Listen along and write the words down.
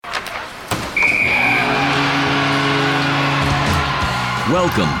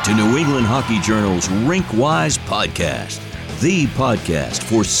Welcome to New England Hockey Journal's Rink-Wise podcast, the podcast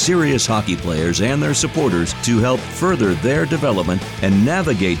for serious hockey players and their supporters to help further their development and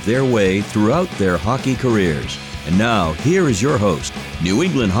navigate their way throughout their hockey careers. And now, here is your host, New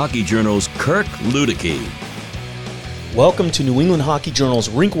England Hockey Journal's Kirk Luedeke. Welcome to New England Hockey Journal's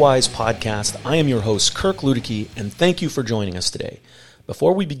Rink-Wise podcast. I am your host, Kirk Luedeke, and thank you for joining us today.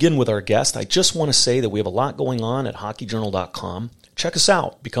 Before we begin with our guest, I just want to say that we have a lot going on at hockeyjournal.com. Check us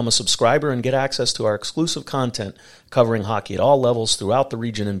out, become a subscriber, and get access to our exclusive content covering hockey at all levels throughout the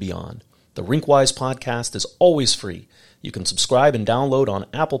region and beyond. The Rink-Wise podcast is always free. You can subscribe and download on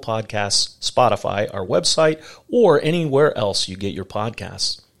Apple Podcasts, Spotify, our website, or anywhere else you get your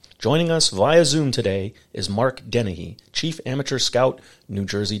podcasts. Joining us via Zoom today is Mark Dennehy, Chief Amateur Scout, New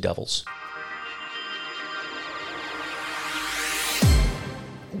Jersey Devils.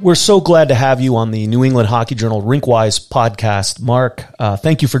 We're so glad to have you on the New England Hockey Journal Rink-Wise podcast. Mark,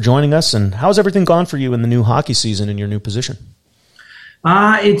 thank you for joining us. And how's everything gone for you in the new hockey season in your new position?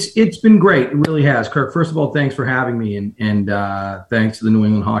 It's been great. It really has. Kirk, first of all, thanks for having me. And thanks to the New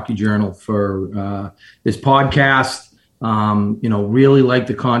England Hockey Journal for this podcast. Really like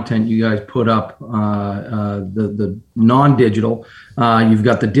the content you guys put up, the non-digital. You've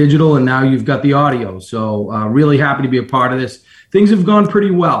got the digital and now you've got the audio. So really happy to be a part of this. Things have gone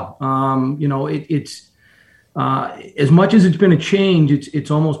pretty well. It's as much as it's been a change, it's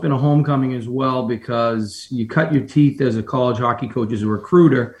almost been a homecoming as well, because you cut your teeth as a college hockey coach, as a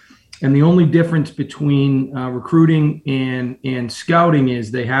recruiter. And the only difference between recruiting and scouting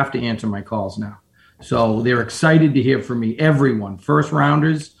is they have to answer my calls now. So they're excited to hear from me. Everyone, first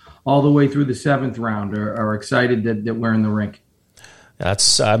rounders all the way through the seventh round are excited that we're in the rink.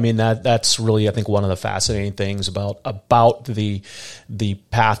 That's really, I think, one of the fascinating things about the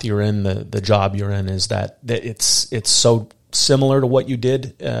path you're in, the job you're in, is that it's so similar to what you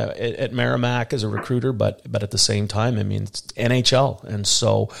did at Merrimack as a recruiter, but at the same time, I mean, it's NHL, and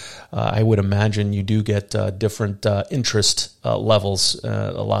so I would imagine you do get different interest levels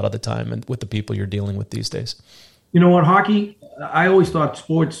a lot of the time, and with the people you're dealing with these days. You know what, hockey? I always thought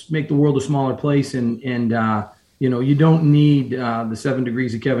sports make the world a smaller place, and you don't need the 7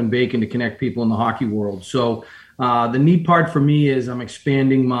 degrees of Kevin Bacon to connect people in the hockey world. So the neat part for me is I'm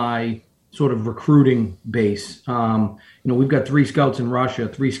expanding my sort of recruiting base. We've got 3 scouts in Russia,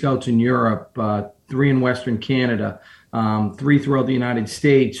 3 scouts in Europe, 3 in Western Canada, 3 throughout the United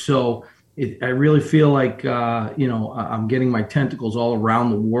States. So I really feel like, I'm getting my tentacles all around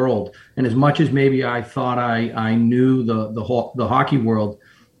the world. And as much as maybe I thought I knew the hockey world,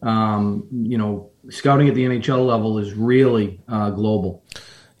 scouting at the NHL level is really global.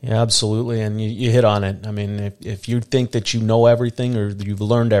 Yeah, absolutely. And you hit on it. I mean, if you think that you know everything or you've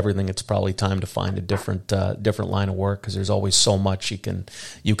learned everything, it's probably time to find a different line of work, because there's always so much you can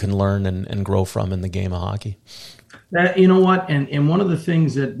learn and grow from in the game of hockey. You know what? And one of the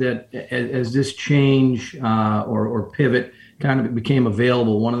things that as this change or pivot kind of became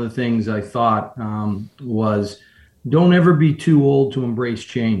available, one of the things I thought was, don't ever be too old to embrace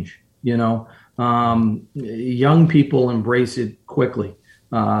change. Young people embrace it quickly.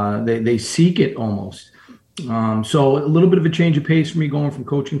 They seek it almost. So a little bit of a change of pace for me, going from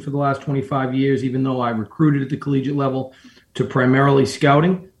coaching for the last 25 years, even though I recruited at the collegiate level, to primarily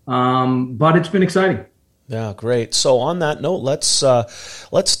scouting. But it's been exciting. Yeah, great. So on that note, let's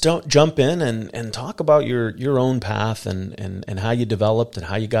jump in and talk about your own path and how you developed and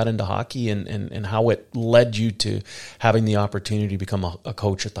how you got into hockey and how it led you to having the opportunity to become a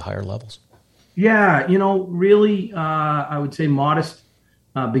coach at the higher levels. Yeah, really, I would say modest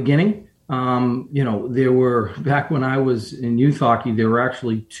beginning. There were, back when I was in youth hockey, there were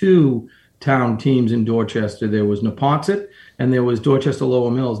actually 2 town teams in Dorchester. There was Neponset and there was Dorchester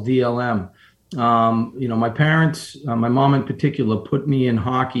Lower Mills, DLM. My parents, my mom in particular, put me in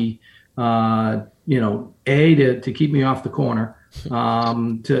hockey, to keep me off the corner,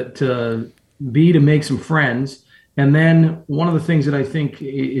 to B, to make some friends. And then one of the things that I think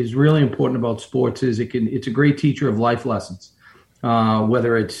is really important about sports is it's a great teacher of life lessons,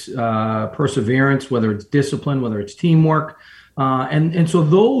 whether it's perseverance, whether it's discipline, whether it's teamwork. And so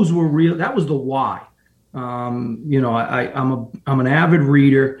those were real. That was the why. I'm an avid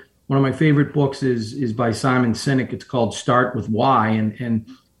reader. One of my favorite books is by Simon Sinek. It's called Start With Why. And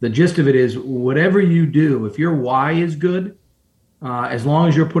the gist of it is, whatever you do, if your why is good, as long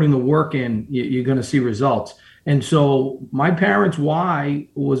as you're putting the work in, you're going to see results. And so my parents' why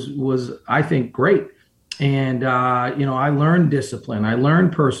was I think, great. And, I learned discipline. I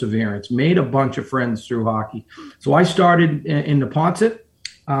learned perseverance, made a bunch of friends through hockey. So I started in Neponset,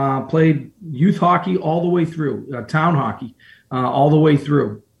 played youth hockey all the way through, town hockey. all the way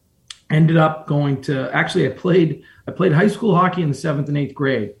through. Ended up going to, actually, I played high school hockey in the 7th and 8th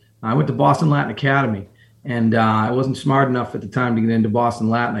grade. I went to Boston Latin Academy, and I wasn't smart enough at the time to get into Boston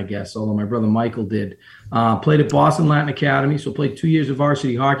Latin, I guess, although my brother Michael did. Played at Boston Latin Academy, so played 2 years of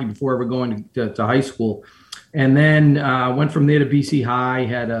varsity hockey before ever going to high school. And then went from there to BC High,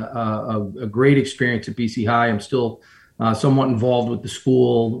 had a great experience at BC High. I'm still somewhat involved with the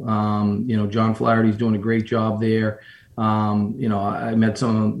school. John Flaherty's doing a great job there. I met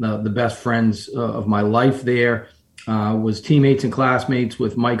some of the best friends of my life there. Was teammates and classmates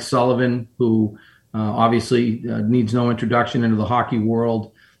with Mike Sullivan, who obviously needs no introduction into the hockey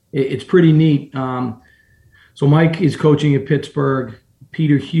world. It's pretty neat. So Mike is coaching at Pittsburgh.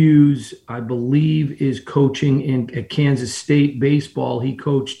 Peter Hughes, I believe, is coaching at Kansas State baseball. He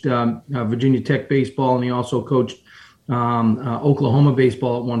coached Virginia Tech baseball, and he also coached Oklahoma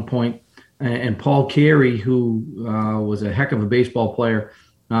baseball at one point. And Paul Carey, who was a heck of a baseball player,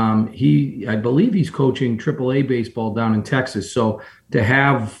 I believe he's coaching AAA baseball down in Texas. So to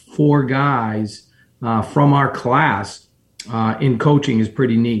have 4 guys from our class in coaching is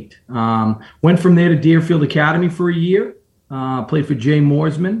pretty neat. Went from there to Deerfield Academy for a year. Played for Jay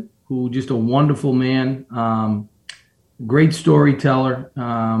Moorsman, who just a wonderful man, great storyteller.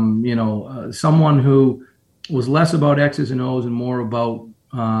 Someone who was less about X's and O's and more about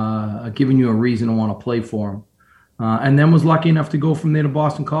giving you a reason to want to play for him. And then was lucky enough to go from there to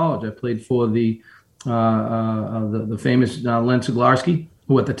Boston College. I played for the famous Len Siglarski,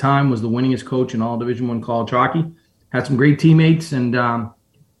 who at the time was the winningest coach in all Division I college hockey. Had some great teammates, and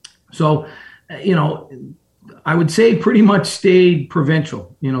I would say pretty much stayed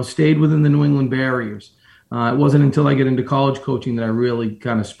provincial. Stayed within the New England barriers. It wasn't until I get into college coaching that I really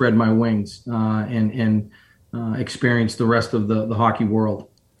kind of spread my wings and experienced the rest of the hockey world.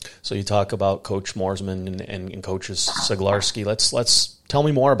 So you talk about Coach Moorsman and coaches Siglarski. Let's tell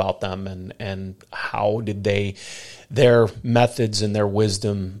me more about them and how did their methods and their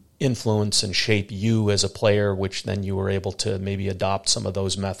wisdom influence and shape you as a player, which then you were able to maybe adopt some of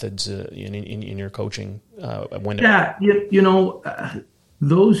those methods in your coaching window. Yeah,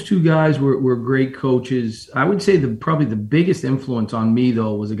 those 2 guys were great coaches. I would say probably the biggest influence on me,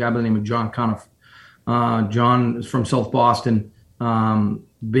 though, was a guy by the name of John Cuniff. John is from South Boston.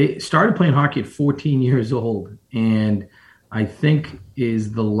 Started playing hockey at 14 years old, and I think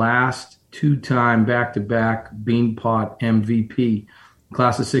is the last 2-time back-to-back Beanpot MVP,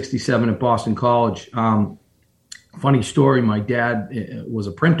 class of 67 at Boston College. Funny story, my dad was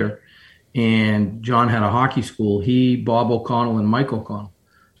a printer, and John had a hockey school. He, Bob O'Connell, and Mike O'Connell,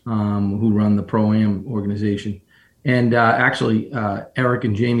 who run the Pro-Am organization. And actually, Eric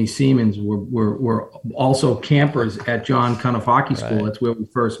and Jamie Siemens were also campers at John Cuniff Hockey School. Right. That's where we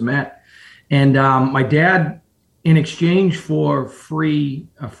first met. And my dad, in exchange for a free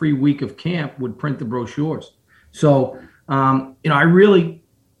week of camp, would print the brochures. So, I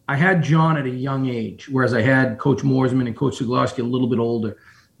had John at a young age, whereas I had Coach Moorsman and Coach Siglarski a little bit older.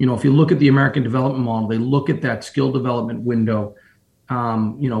 If you look at the American development model, they look at that skill development window.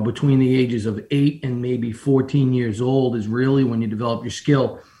 Between the ages of 8 and maybe 14 years old is really when you develop your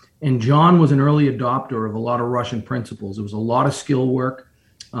skill. And John was an early adopter of a lot of Russian principles. It was a lot of skill work,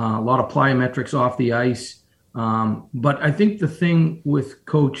 a lot of plyometrics off the ice. But I think the thing with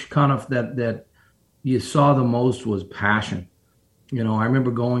Coach Cuniff that you saw the most was passion. I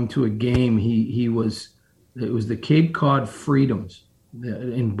remember going to a game. It was the Cape Cod Freedoms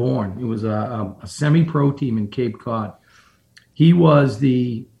in Bourne. It was a semi-pro team in Cape Cod. He was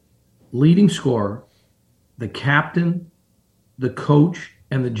the leading scorer, the captain, the coach,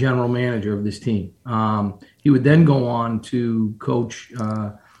 and the general manager of this team. He would then go on to coach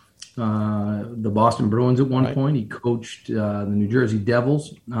the Boston Bruins at one point. He coached the New Jersey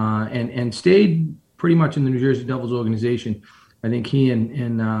Devils and stayed pretty much in the New Jersey Devils organization. I think he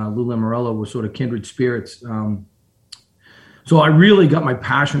and Lou Lamoriello were sort of kindred spirits. So I really got my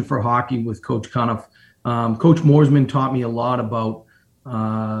passion for hockey with Coach Cuniff. Coach Moorsman taught me a lot about,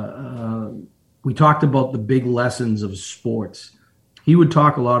 we talked about the big lessons of sports. He would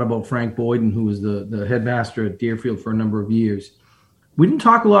talk a lot about Frank Boyden, who was the headmaster at Deerfield for a number of years. We didn't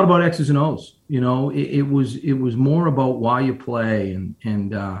talk a lot about X's and O's. It was more about why you play, and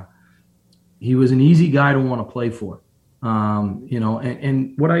he was an easy guy to want to play for. And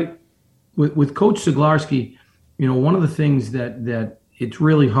with Coach Siglarski, one of the things that it's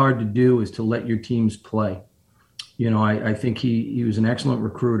really hard to do is to let your teams play. I think he was an excellent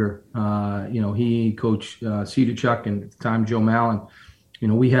recruiter. He coached Cedar Chuck and at the time Joe Mallon.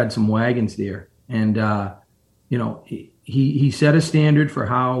 We had some wagons there, and he set a standard for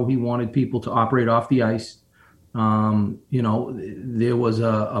how he wanted people to operate off the ice. There was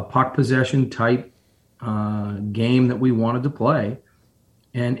a puck possession type game that we wanted to play,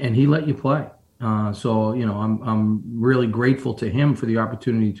 and he let you play. I'm really grateful to him for the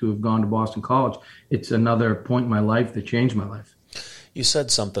opportunity to have gone to Boston College. It's another point in my life that changed my life. You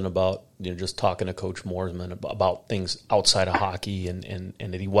said something about just talking to Coach Morsman about things outside of hockey and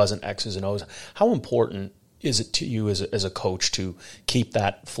that he wasn't X's and O's. How important is it to you as a coach to keep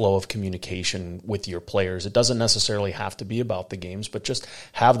that flow of communication with your players? It doesn't necessarily have to be about the games, but just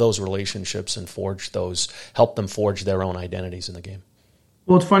have those relationships and help them forge their own identities in the game.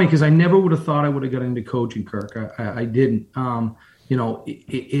 Well, it's funny because I never would have thought I would have got into coaching, Kirk. I didn't.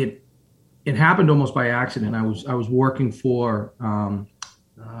 It happened almost by accident. I was working for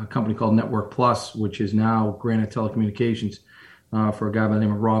a company called Network Plus, which is now Granite Telecommunications, for a guy by the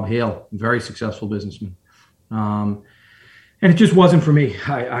name of Rob Hale, very successful businessman. And it just wasn't for me.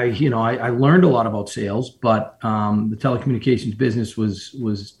 I learned a lot about sales, but the telecommunications business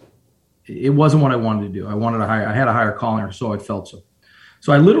it wasn't what I wanted to do. I had a higher calling, or so I felt so.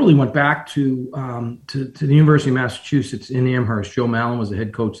 So I literally went back to the University of Massachusetts in Amherst. Joe Mallon was the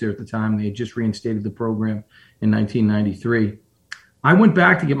head coach there at the time. They had just reinstated the program in 1993. I went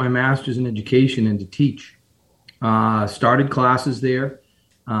back to get my master's in education and to teach. Started classes there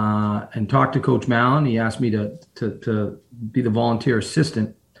and talked to Coach Mallon. He asked me to be the volunteer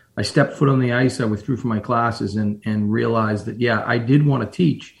assistant. I stepped foot on the ice. I withdrew from my classes and realized that, I did want to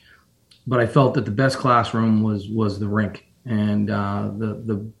teach, but I felt that the best classroom was the rink. And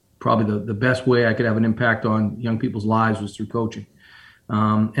probably the best way I could have an impact on young people's lives was through coaching.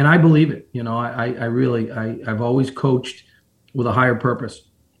 And I believe it. I've always coached with a higher purpose.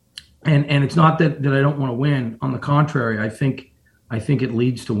 And it's not that I don't want to win. On the contrary, I think it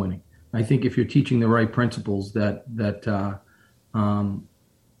leads to winning. I think if you're teaching the right principles that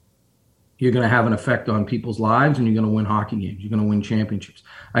you're going to have an effect on people's lives, and you're going to win hockey games. You're going to win championships.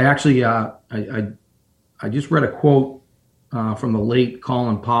 I actually I just read a quote from the late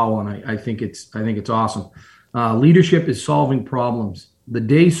Colin Powell, and I think it's awesome. Leadership is solving problems. The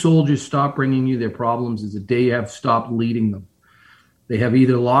day soldiers stop bringing you their problems is the day you have stopped leading them. They have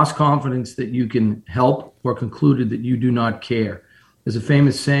either lost confidence that you can help or concluded that you do not care. There's a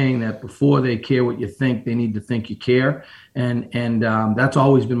famous saying that before they care what you think, they need to think you care, and that's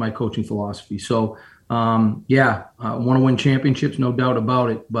always been my coaching philosophy. So I want to win championships, no doubt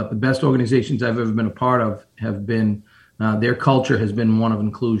about it. But the best organizations I've ever been a part of have been. Their culture has been one of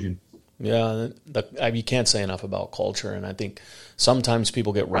inclusion. Yeah, you can't say enough about culture, and I think sometimes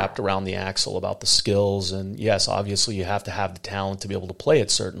people get wrapped around the axle about the skills, and yes, obviously you have to have the talent to be able to play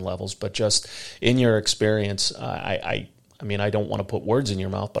at certain levels, but just in your experience, I don't want to put words in your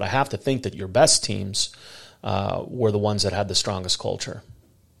mouth, but I have to think that your best teams were the ones that had the strongest culture.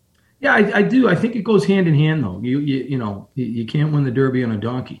 Yeah, I do. I think it goes hand in hand, though. You can't win the Derby on a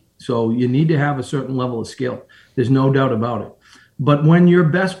donkey, so you need to have a certain level of skill. There's no doubt about it. But when your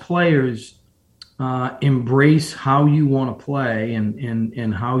best players embrace how you want to play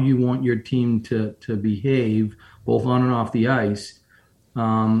and how you want your team to behave, both on and off the ice,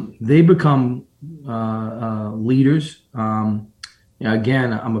 they become leaders.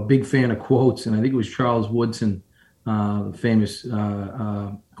 Again, I'm a big fan of quotes, and I think it was Charles Woodson, the famous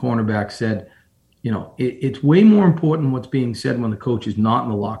cornerback, said, it's way more important what's being said when the coach is not in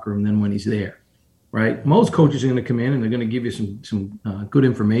the locker room than when he's there. Right? Most coaches are going to come in and they're going to give you some good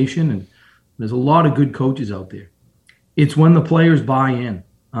information, and there's a lot of good coaches out there. It's when the players buy in.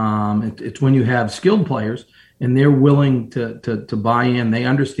 It's when you have skilled players and they're willing to buy in. They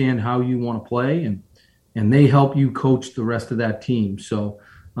understand how you want to play, and they help you coach the rest of that team. So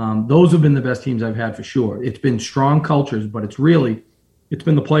those have been the best teams I've had for sure. It's been strong cultures, but it's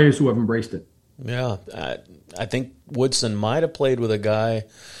been the players who have embraced it. Yeah, I think Woodson might have played with a guy.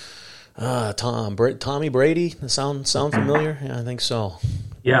 Tommy Brady. Sound familiar? Yeah, I think so.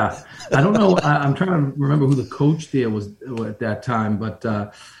 Yeah, I don't know. I'm trying to remember who the coach there was at that time,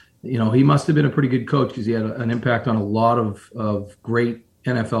 but he must have been a pretty good coach because he had an impact on a lot of great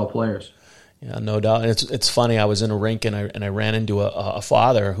NFL players. Yeah, no doubt. It's funny. I was in a rink and I ran into a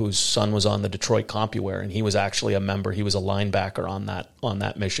father whose son was on the Detroit CompuWare, and he was actually a member. He was a linebacker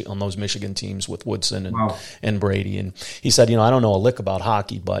on those Michigan teams with Woodson and Brady. And he said, I don't know a lick about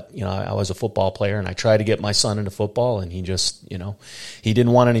hockey, but I was a football player, and I tried to get my son into football, and he just he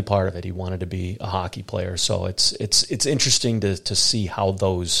didn't want any part of it. He wanted to be a hockey player. So it's interesting to see how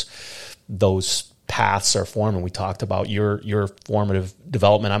those paths are formed. And we talked about your formative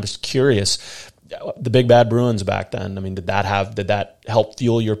development. I'm just curious, the Big Bad Bruins back then, I mean, did that help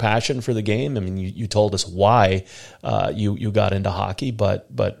fuel your passion for the game? I mean, you told us why you got into hockey, but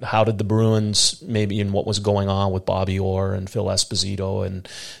how did the Bruins, maybe in what was going on with Bobby Orr and Phil Esposito and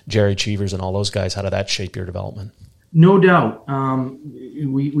Jerry Cheevers and all those guys, how did that shape your development? No doubt.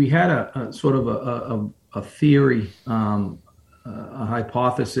 We had a sort of a theory, a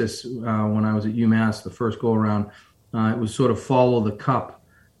hypothesis when I was at UMass the first go around. It was sort of follow the cup.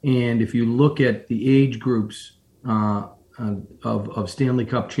 And if you look at the age groups of Stanley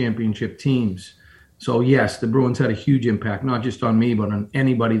Cup championship teams, so yes, the Bruins had a huge impact, not just on me, but on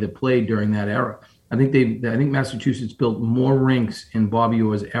anybody that played during that era. I think Massachusetts built more rinks in Bobby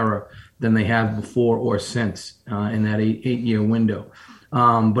Orr's era than they have before or since in that eight-year window.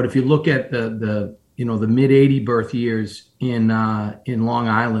 But if you look at the mid '80 birth years in Long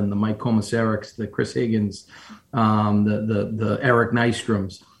Island, the Mike Komisariks, the Chris Higgins, the Eric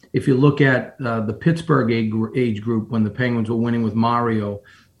Nystroms. If you look at the Pittsburgh age group when the Penguins were winning with Mario,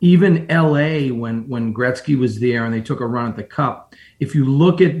 even LA when Gretzky was there and they took a run at the Cup. If you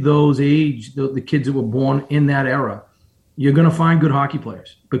look at those the kids that were born in that era, you're going to find good hockey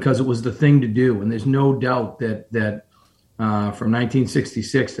players because it was the thing to do. And there's no doubt that from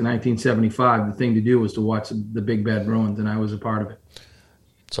 1966 to 1975, the thing to do was to watch the Big Bad Bruins, and I was a part of it.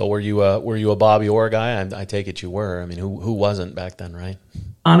 So were you a Bobby Orr guy? I take it you were. I mean, who wasn't back then, right?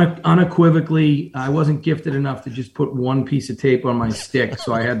 Unequivocally, I wasn't gifted enough to just put one piece of tape on my stick,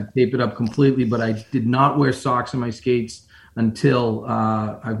 so I had to tape it up completely. But I did not wear socks on my skates until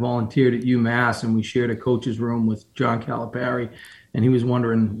I volunteered at UMass, and we shared a coach's room with John Calipari, and he was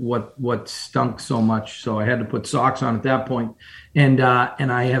wondering what stunk so much. So I had to put socks on at that point, and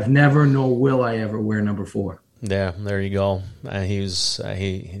I have never, nor will I ever wear number 4. Yeah, there you go. He was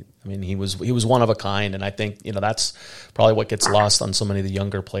one of a kind, and I think that's probably what gets lost on so many of the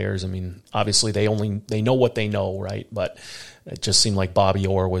younger players. I mean, obviously they know what they know, right? But it just seemed like Bobby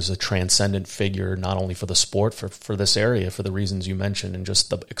Orr was a transcendent figure, not only for the sport, for this area, for the reasons you mentioned, and just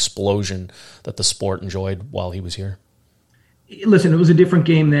the explosion that the sport enjoyed while he was here. Listen, it was a different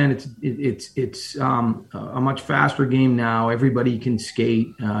game then. It's a much faster game now. Everybody can skate.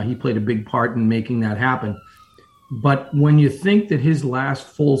 He played a big part in making that happen. But when you think that his last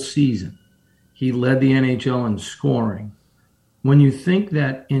full season, he led the NHL in scoring, when you think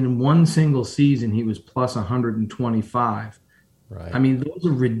that in one single season he was plus 125, right? I mean, those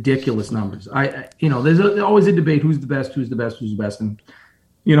are ridiculous numbers. There's always a debate: who's the best, and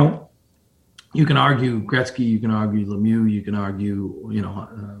you can argue Gretzky, you can argue Lemieux, you can argue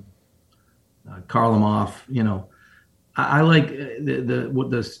Kharlamov. I like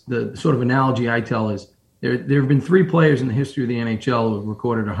the sort of analogy I tell is. There have been 3 players in the history of the NHL who have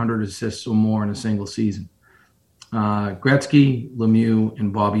recorded 100 assists or more in a single season. Gretzky, Lemieux,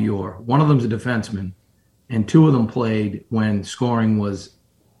 and Bobby Orr. One of them's a defenseman, and 2 of them played when scoring was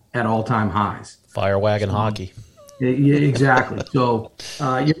at all-time highs. Fire wagon hockey. Yeah, exactly. So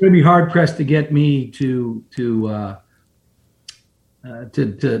you're going to be hard-pressed to get me to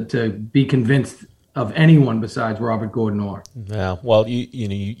be convinced of anyone besides Robert Gordon Orr. Yeah, well,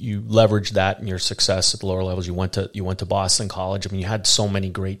 you leveraged that in your success at the lower levels. You went to Boston College. I mean, you had so many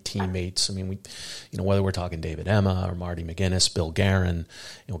great teammates. I mean, whether we're talking David Emma or Marty McGuinness, Bill Guerin,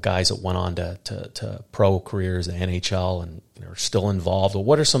 guys that went on to pro careers, the NHL, and are still involved.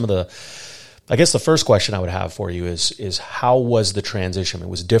 What are some of the? I guess the first question I would have for you is how was the transition? It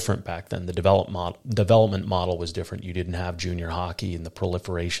was different back then. The development model was different. You didn't have junior hockey and the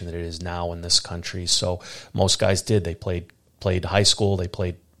proliferation that it is now in this country. So most guys did. They played high school, they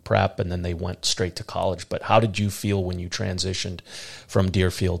played prep, and then they went straight to college. But how did you feel when you transitioned from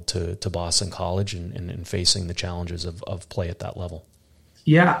Deerfield to Boston College and facing the challenges of play at that level?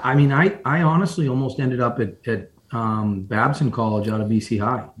 Yeah, I mean, I honestly almost ended up at Babson College out of BC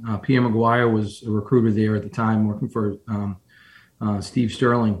High. Pierre McGuire was a recruiter there at the time, working for Steve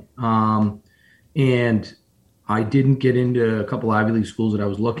Sterling. And I didn't get into a couple Ivy League schools that I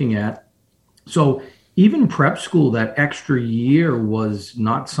was looking at. So even prep school, that extra year was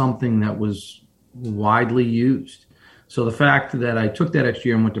not something that was widely used. So the fact that I took that extra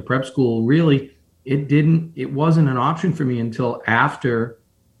year and went to prep school, really, it wasn't an option for me until after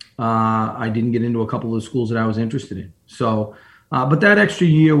I didn't get into a couple of the schools that I was interested in. So, but that extra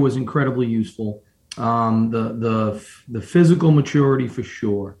year was incredibly useful. The physical maturity for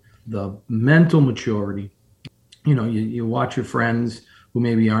sure, the mental maturity. You watch your friends who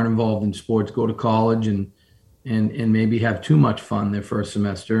maybe aren't involved in sports go to college and maybe have too much fun their first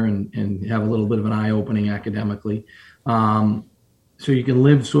semester and have a little bit of an eye-opening academically. So you can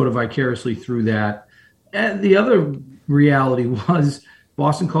live sort of vicariously through that. And the other reality was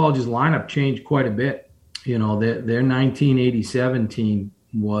Boston College's lineup changed quite a bit. Their 1987 team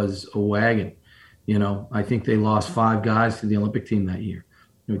was a wagon. I think they lost 5 guys to the Olympic team that year.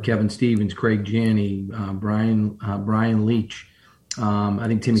 Kevin Stevens, Craig Janney, Brian Leach. I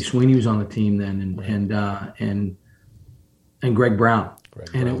think Timmy Sweeney was on the team then, and Greg Brown.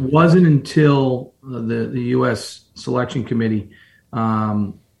 And it wasn't until the U.S. selection committee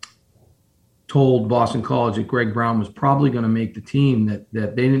told Boston College that Greg Brown was probably going to make the team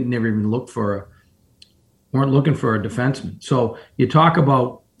that they never even weren't looking for a defenseman. So you talk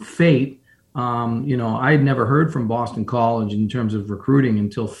about fate. I had never heard from Boston College in terms of recruiting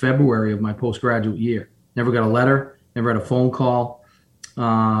until February of my postgraduate year. Never got a letter, never had a phone call.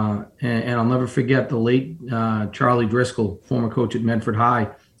 And I'll never forget the late Charlie Driscoll, former coach at Medford High.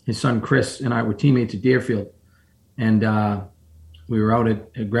 His son Chris and I were teammates at Deerfield. And we were out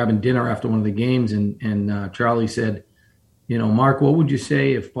at grabbing dinner after one of the games. And Charlie said, Mark, what would you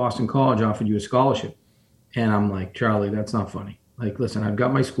say if Boston College offered you a scholarship? And I'm like, Charlie, that's not funny. Like, listen, I've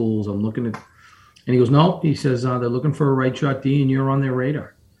got my schools. I'm looking at, and he goes, no. He says they're looking for a right shot D, and you're on their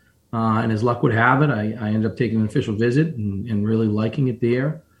radar. And as luck would have it, I ended up taking an official visit and really liking it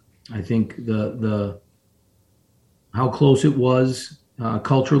there. I think the how close it was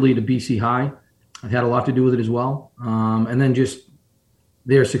culturally to BC High, it had a lot to do with it as well. And then just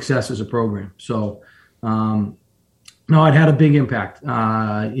their success as a program. So, no, it had a big impact.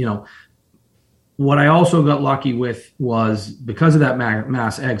 What I also got lucky with was because of that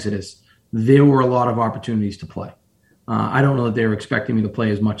mass exodus, there were a lot of opportunities to play. I don't know that they were expecting me to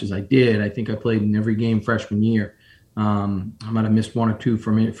play as much as I did. I think I played in every game freshman year. I might have missed 1 or 2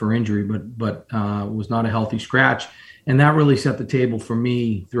 for injury, but was not a healthy scratch. And that really set the table for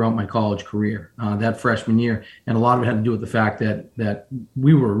me throughout my college career, that freshman year. And a lot of it had to do with the fact that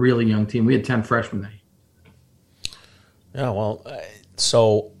we were a really young team. We had 10 freshmen that year. Yeah, well,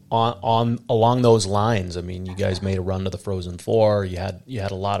 so on along those lines, I mean, you guys made a run to the Frozen Four. You had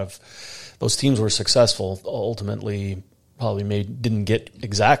a lot of those teams were successful. Ultimately, probably didn't get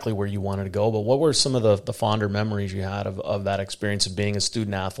exactly where you wanted to go. But what were some of the fonder memories you had of that experience of being a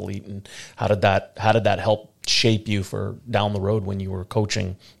student athlete, and how did that help shape you for down the road when you were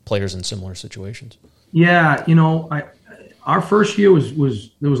coaching players in similar situations? Yeah, our first year was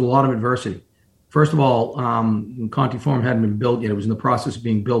there was a lot of adversity. First of all, Conti Forum hadn't been built yet. It was in the process of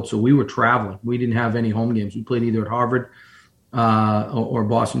being built, so we were traveling. We didn't have any home games. We played either at Harvard or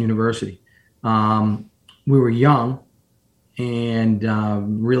Boston University. We were young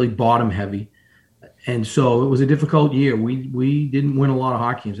and really bottom heavy, and so it was a difficult year. We didn't win a lot of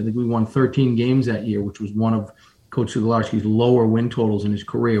hockey games. I think we won 13 games that year, which was one of Coach Sigalarski's lower win totals in his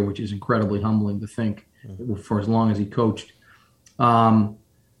career, which is incredibly humbling to think for as long as he coached.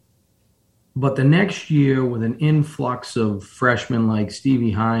 But the next year, with an influx of freshmen like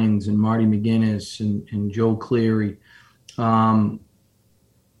Stevie Hines and Marty McGinnis and Joe Cleary,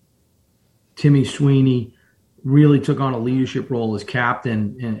 Timmy Sweeney really took on a leadership role as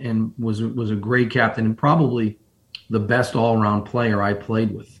captain and was a great captain and probably the best all-around player I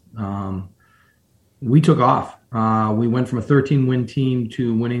played with. We took off. We went from a 13-win team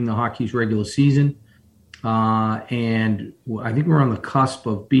to winning the hockey's regular season. And I think we were on the cusp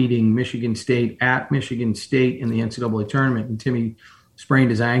of beating Michigan State at Michigan State in the NCAA tournament, and Timmy sprained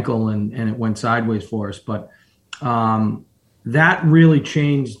his ankle and it went sideways for us. But that really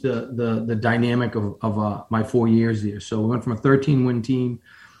changed the dynamic of my 4 years there. So we went from a 13-win team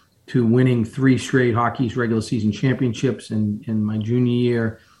to winning 3 straight hockey's regular season championships. And in my junior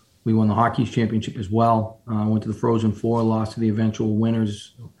year, we won the hockey's championship as well. Went to the Frozen Four, lost to the eventual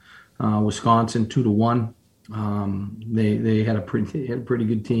winners, Wisconsin 2-1. They had a pretty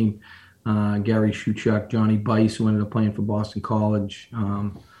good team. Gary Shuchuk, Johnny Bice, who ended up playing for Boston College.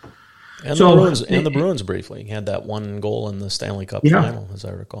 The Bruins briefly had that 1 goal in the Stanley Cup final, as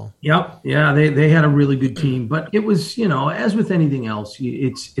I recall. Yep. Yeah, they had a really good team, but it was, as with anything else,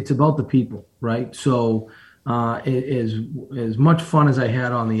 it's about the people, right? So as much fun as I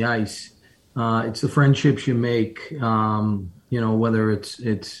had on the ice, it's the friendships you make. Whether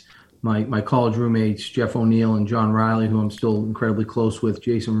it's my college roommates, Jeff O'Neill and John Riley, who I'm still incredibly close with,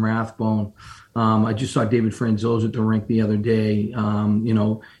 Jason Rathbone. I just saw David Franzosa at the rink the other day.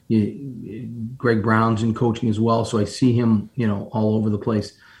 Greg Brown's in coaching as well, so I see him, all over the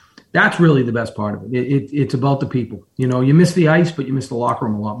place. That's really the best part of it. It's about the people. You miss the ice, but you miss the locker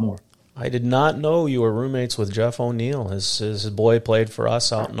room a lot more. I did not know you were roommates with Jeff O'Neill. His boy played for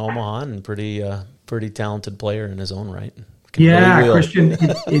us out in Omaha, and pretty talented player in his own right. Yeah, Christian,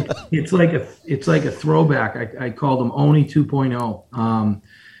 it's like a throwback. I called him Oni 2.0.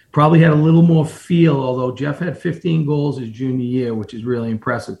 Probably had a little more feel, although Jeff had 15 goals his junior year, which is really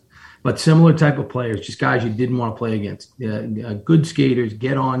impressive. But similar type of players, just guys you didn't want to play against. Good skaters,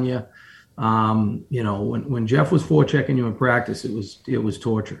 get on you. When Jeff was forechecking you in practice, it was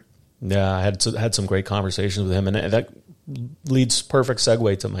torture. Yeah, I had some great conversations with him, and that leads perfect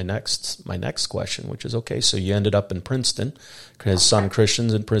segue to my next question, which is, okay, so you ended up in Princeton. His son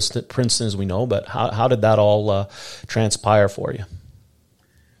Christian's in Princeton, as we know, but how did that all transpire for you?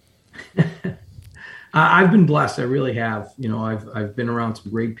 I've been blessed. I really have. I've been around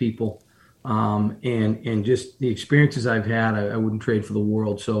some great people, and just the experiences I've had, I wouldn't trade for the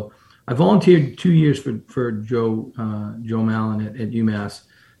world. So I volunteered 2 years for Joe Mallon at UMass.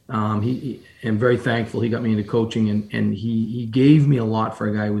 I'm very thankful he got me into coaching, and he gave me a lot for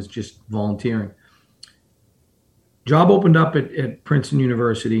a guy who was just volunteering. Job opened up at Princeton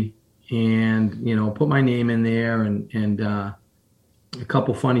University, and put my name in there, and a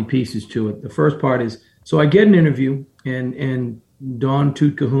couple funny pieces to it. The first part is, so I get an interview, and Don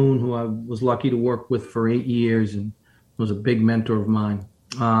Toot Cahoon, who I was lucky to work with for 8 years and was a big mentor of mine,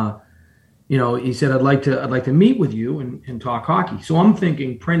 he said, I'd like to meet with you and talk hockey. So I'm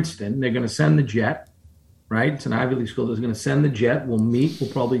thinking Princeton, they're going to send the jet, right? It's an Ivy League school. They're going to send the jet. We'll meet.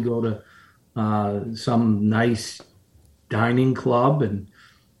 We'll probably go to some nice dining club and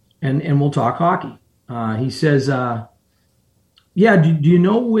we'll talk hockey. He says, yeah, do you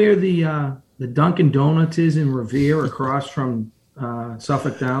know where the Dunkin' Donuts is in Revere across from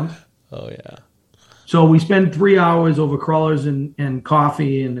Suffolk Downs? Oh, yeah. So we spend 3 hours over crawlers and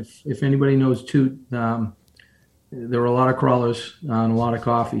coffee, and if anybody knows Toot, there were a lot of crawlers and a lot of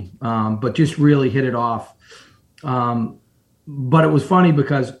coffee, but just really hit it off. But it was funny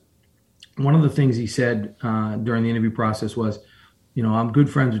because one of the things he said during the interview process was, I'm good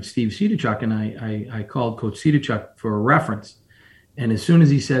friends with Steve Cedachuk, and I called Coach Cedachuk for a reference. And as soon as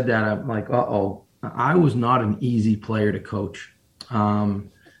he said that, I'm like, uh-oh, I was not an easy player to coach. I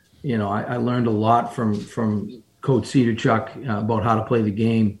learned a lot from Coach Cedachuk about how to play the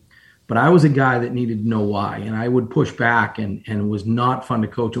game, but I was a guy that needed to know why, and I would push back, and it was not fun to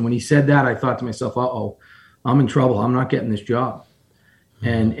coach. And when he said that, I thought to myself, uh-oh, I'm in trouble. I'm not getting this job.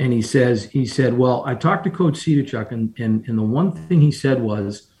 Mm-hmm. And he said, well, I talked to Coach Cedachuk, and the one thing he said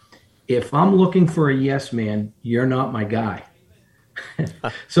was, if I'm looking for a yes man, you're not my guy.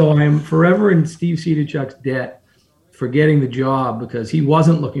 So I'm forever in Steve Cedachuk's debt for getting the job, because he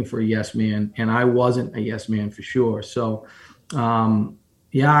wasn't looking for a yes man, and I wasn't a yes man for sure. So,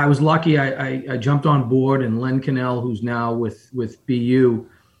 I was lucky. I jumped on board, and Len Cannell, who's now with BU,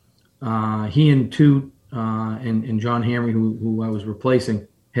 he and Toot and John Hamry, who I was replacing,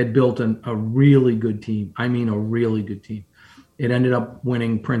 had built a really good team. I mean, a really good team. It ended up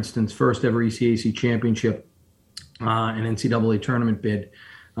winning Princeton's first ever ECAC championship, an NCAA tournament bid,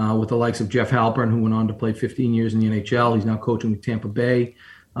 with the likes of Jeff Halpern, who went on to play 15 years in the NHL. He's now coaching with Tampa Bay.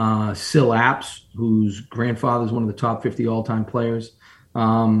 Sil Apps, whose grandfather is one of the top 50 all-time players.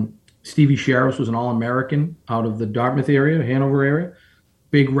 Stevie Sharris was an All-American out of the Dartmouth area, Hanover area.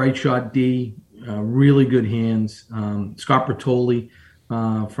 Big right shot D, really good hands. Scott Bertoli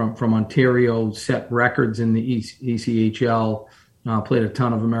from Ontario set records in the ECHL, played a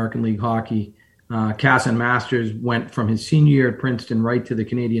ton of American League hockey. Casson Masters went from his senior year at Princeton right to the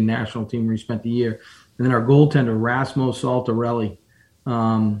Canadian national team where he spent the year. And then our goaltender, Rasmus Saltarelli,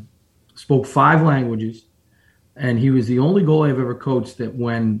 spoke 5 languages, and he was the only goalie I've ever coached that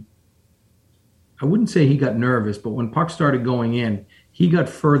when, I wouldn't say he got nervous, but when pucks started going in, he got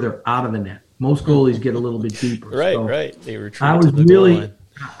further out of the net. Most goalies get a little bit deeper. Right. They retreat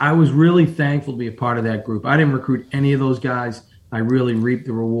I was really thankful to be a part of that group. I didn't recruit any of those guys. I really reaped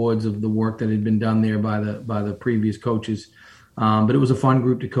the rewards of the work that had been done there by the previous coaches. But it was a fun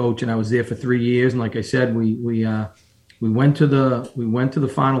group to coach, and I was there for 3 years. And like I said, we went to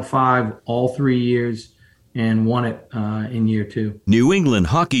the Final Five all 3 years and won it in year 2. New England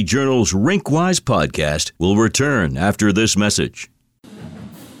Hockey Journal's Rinkwise podcast will return after this message.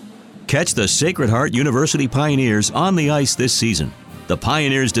 Catch the Sacred Heart University Pioneers on the ice this season. The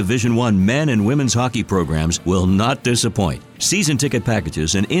Pioneers Division I men and women's hockey programs will not disappoint. Season ticket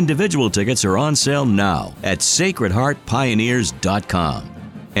packages and individual tickets are on sale now at sacredheartpioneers.com.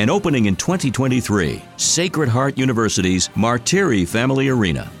 And opening in 2023, Sacred Heart University's Martiri Family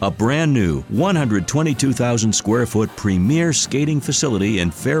Arena, a brand new 122,000 square foot premier skating facility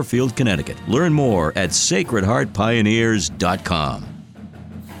in Fairfield, Connecticut. Learn more at sacredheartpioneers.com.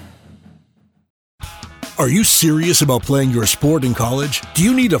 Are you serious about playing your sport in college? Do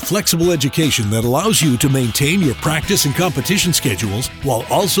you need a flexible education that allows you to maintain your practice and competition schedules while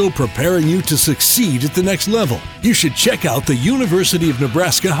also preparing you to succeed at the next level? You should check out the University of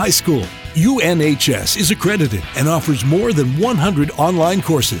Nebraska High School. UNHS is accredited and offers more than 100 online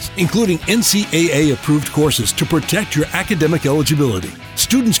courses, including NCAA-approved courses to protect your academic eligibility.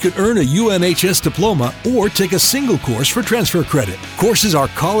 Students could earn a UNHS diploma or take a single course for transfer credit. Courses are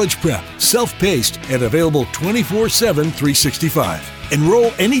college prep, self-paced, and available 24/7, 365.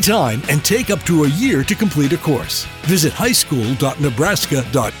 Enroll anytime and take up to a year to complete a course. Visit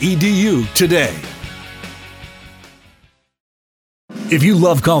highschool.nebraska.edu today. If you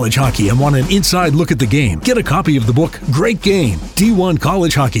love college hockey and want an inside look at the game, get a copy of the book Great Game, D1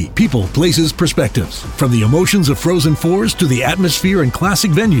 College Hockey, People, Places, Perspectives. From the emotions of Frozen Fours to the atmosphere and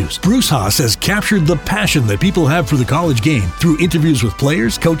classic venues, Bruce Haas has captured the passion that people have for the college game through interviews with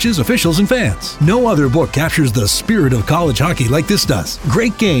players, coaches, officials, and fans. No other book captures the spirit of college hockey like this does.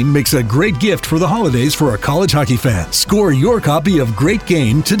 Great Game makes a great gift for the holidays for a college hockey fan. Score your copy of Great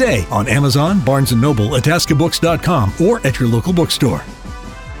Game today on Amazon, Barnes & Noble, AtascaBooks.com, or at your local bookstore.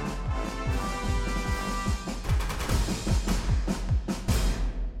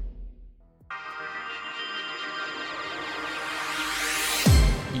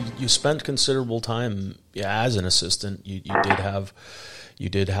 You spent considerable time as an assistant. You did have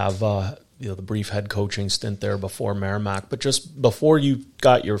the brief head coaching stint there before Merrimack. But just before you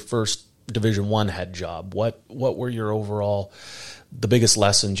got your first Division I head job, what were your the biggest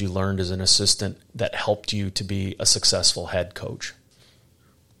lessons you learned as an assistant that helped you to be a successful head coach?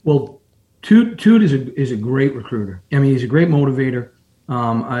 Well, Toot is a great recruiter. I mean, he's a great motivator.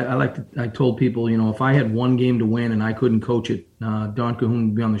 I told people, if I had one game to win and I couldn't coach it, Don Cahoon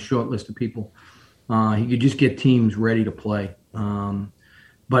would be on the short list of people. He could just get teams ready to play.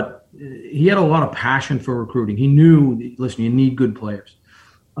 But he had a lot of passion for recruiting. He knew, listen, you need good players.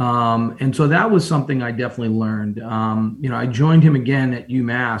 And so that was something I definitely learned. I joined him again at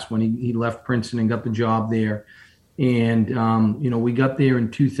UMass when he left Princeton and got the job there. And, we got there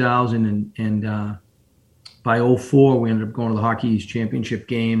in 2000 and by 2004, we ended up going to the Hockey East Championship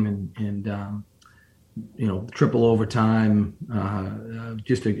game and triple overtime,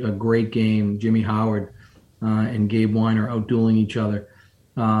 just a great game. Jimmy Howard and Gabe Weiner out-dueling each other.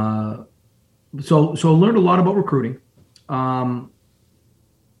 So I learned a lot about recruiting.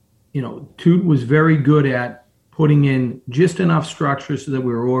 Toot was very good at putting in just enough structure so that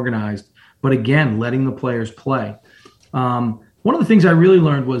we were organized, but again, letting the players play. One of the things I really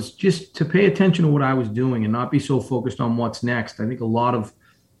learned was just to pay attention to what I was doing and not be so focused on what's next. I think a lot of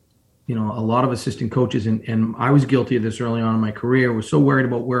assistant coaches, and I was guilty of this early on in my career, was so worried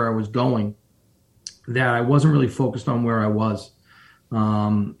about where I was going that I wasn't really focused on where I was.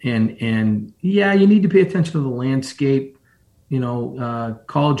 You need to pay attention to the landscape.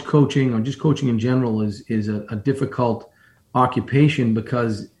 College coaching or just coaching in general is a difficult occupation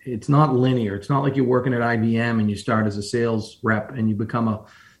because it's not linear. It's not like you're working at IBM and you start as a sales rep and you become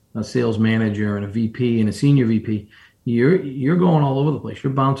a sales manager and a VP and a senior VP. You're going all over the place.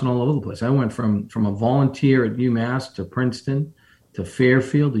 You're bouncing all over the place. I went from a volunteer at UMass to Princeton to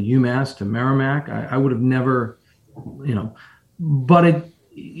Fairfield to UMass to Merrimack. I would have never, so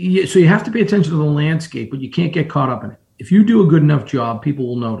you have to pay attention to the landscape, but you can't get caught up in it. If you do a good enough job, people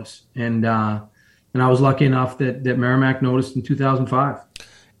will notice. And I was lucky enough that Merrimack noticed in 2005.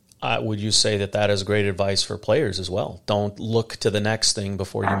 Would you say that is great advice for players as well? Don't look to the next thing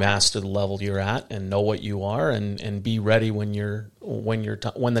before you master the level you're at, and know what you are, and be ready when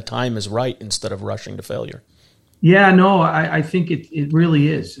the time is right instead of rushing to failure. Yeah, no, I think it really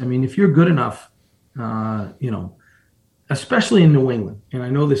is. I mean, if you're good enough, especially in New England, and I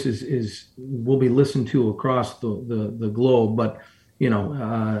know this will be listened to across the globe, but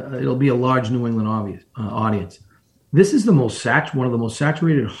it'll be a large New England audience. This is one of the most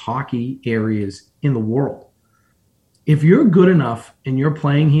saturated hockey areas in the world. If you're good enough and you're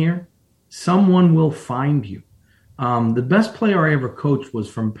playing here, someone will find you. The best player I ever coached was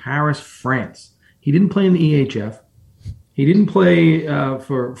from Paris, France. He didn't play in the EHF. He didn't play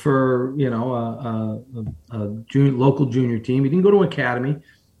for a local junior team. He didn't go to academy.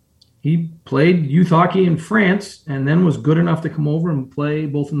 He played youth hockey in France and then was good enough to come over and play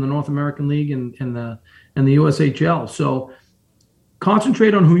both in the North American League and the USHL. So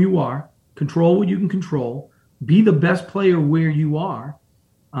concentrate on who you are, control what you can control, be the best player where you are,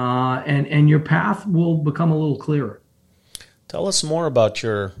 and your path will become a little clearer. Tell us more about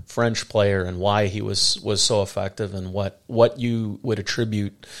your French player and why he was so effective, and what you would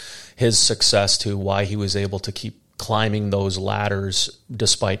attribute his success to, why he was able to keep climbing those ladders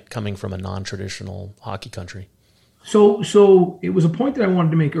despite coming from a non-traditional hockey country? So it was a point that I wanted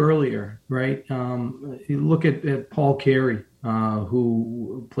to make earlier, right? You look at Paul Carey,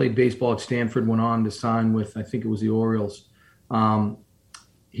 who played baseball at Stanford, went on to sign with, I think it was the Orioles.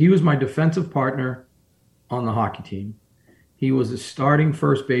 He was my defensive partner on the hockey team. He was a starting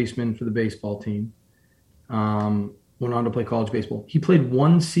first baseman for the baseball team. Went on to play college baseball. He played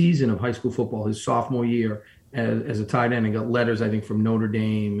one season of high school football his sophomore year as a tight end and got letters, I think, from Notre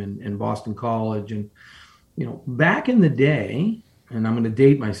Dame and Boston College. And, back in the day, and I'm going to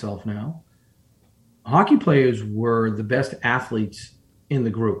date myself now, hockey players were the best athletes in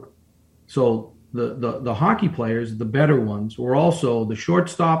the group. So the hockey players, the better ones, were also the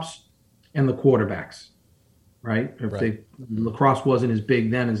shortstops and the quarterbacks, right? Lacrosse wasn't as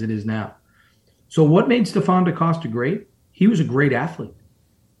big then as it is now. So what made Stefan DaCosta great? He was a great athlete.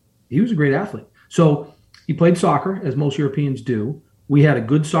 So he played soccer, as most Europeans do. We had a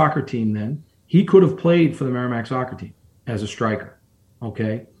good soccer team then. He could have played for the Merrimack soccer team as a striker,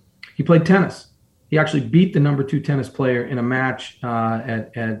 okay? He played tennis. He actually beat the number 2 tennis player in a match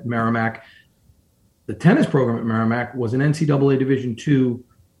at Merrimack. The tennis program at Merrimack was an NCAA Division II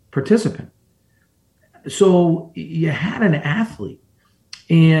participant. So you had an athlete.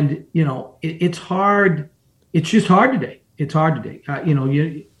 And, it's hard. It's just hard today.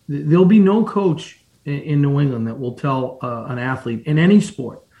 There'll be no coach in New England that will tell an athlete in any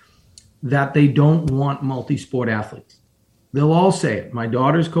sport that they don't want multi-sport athletes. They'll all say it. My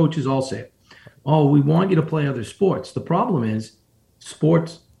daughter's coaches all say it. Oh, we want you to play other sports. The problem is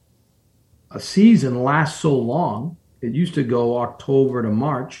sports, a season lasts so long. It used to go October to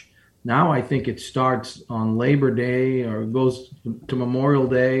March. Now I think it starts on Labor Day or goes to Memorial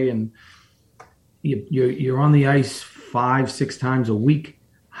Day, and you're on the ice 5-6 times a week.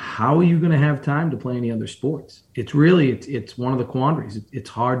 How are you going to have time to play any other sports? It's one of the quandaries. It's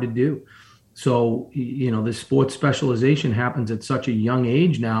hard to do. So, this sports specialization happens at such a young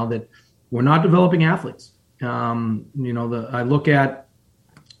age now that we're not developing athletes. You can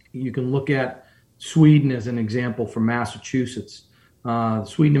look at Sweden as an example from Massachusetts.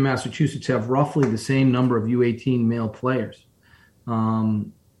 Sweden and Massachusetts have roughly the same number of U18 male players.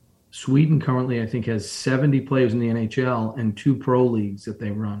 Sweden currently, I think, has 70 players in the NHL and 2 pro leagues that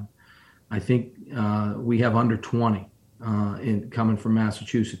they run. I think we have under 20 coming from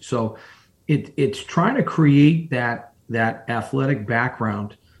Massachusetts. So it's trying to create that athletic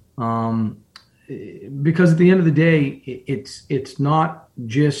background because at the end of the day, it's not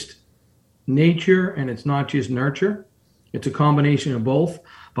just nature and it's not just nurture. It's a combination of both.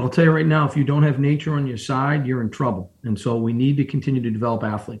 But I'll tell you right now, if you don't have nature on your side, you're in trouble. And so we need to continue to develop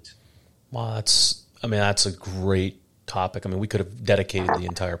athletes. Well, that's a great topic. I mean, we could have dedicated the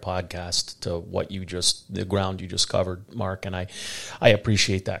entire podcast to the ground you just covered, Mark. And I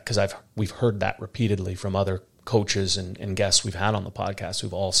appreciate that because we've heard that repeatedly from other coaches and guests we've had on the podcast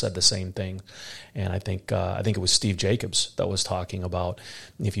who've all said the same thing. And I think it was Steve Jacobs that was talking about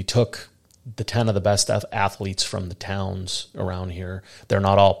if you took the 10 of the best athletes from the towns around here, they're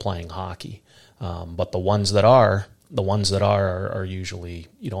not all playing hockey. But the ones that are usually,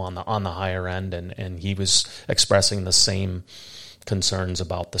 on the higher end. And he was expressing the same concerns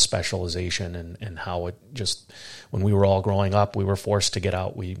about the specialization and how it just, when we were all growing up, we were forced to get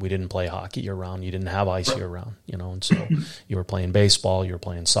out. We didn't play hockey year round. You didn't have ice year round, and so you were playing baseball, you were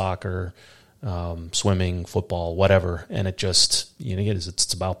playing soccer, swimming, football, whatever. And it just,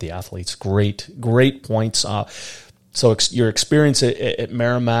 it's about the athletes. Great points. So your experience at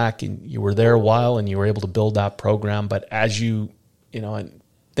Merrimack, and you were there a while and you were able to build that program. But as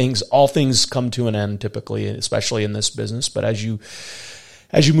all things come to an end typically, especially in this business. But as you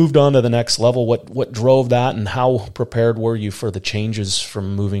moved on to the next level, what drove that, and how prepared were you for the changes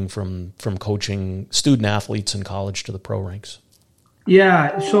from moving from coaching student athletes in college to the pro ranks?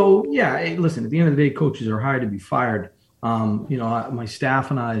 Yeah. So listen, at the end of the day, coaches are hired to be fired. My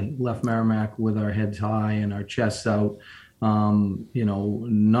staff and I left Merrimack with our heads high and our chests out.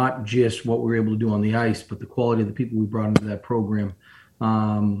 Not just what we were able to do on the ice, but the quality of the people we brought into that program.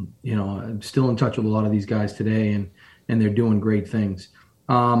 I'm still in touch with a lot of these guys today, and they're doing great things.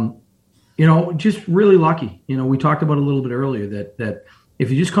 Just really lucky. We talked about a little bit earlier that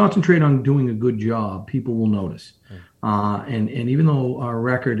if you just concentrate on doing a good job, people will notice. And even though our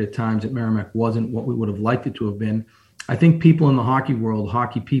record at times at Merrimack wasn't what we would have liked it to have been, I think people in the hockey world,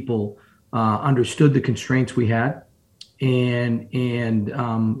 hockey people, understood the constraints we had and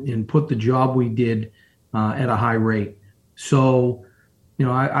put the job we did at a high rate. So, when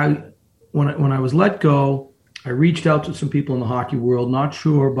I was let go, I reached out to some people in the hockey world, not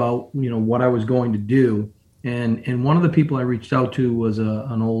sure about what I was going to do, And one of the people I reached out to was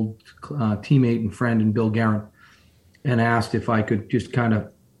an old teammate and friend in Bill Guerin, and asked if I could just kind of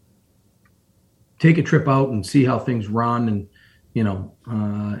take a trip out and see how things run. And,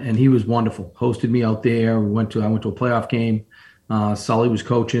 and he was wonderful. Hosted me out there. I went to a playoff game. Sully was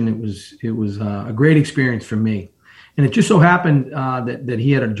coaching. It was a great experience for me. And it just so happened that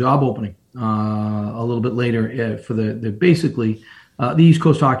he had a job opening a little bit later for the East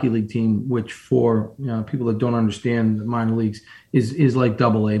Coast Hockey League team, which for people that don't understand the minor leagues is like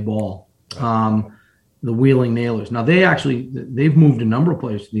AA ball. The Wheeling Nailers. Now they've moved a number of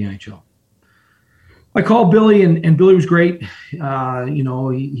players to the NHL. I called Billy, and Billy was great. He said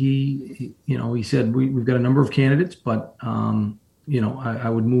we've got a number of candidates, but I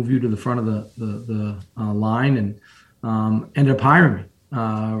would move you to the front of the line, and ended up hiring me.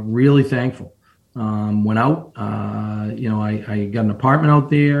 Really thankful. Went out. I got an apartment out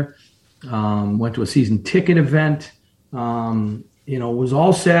there. Went to a season ticket event. Was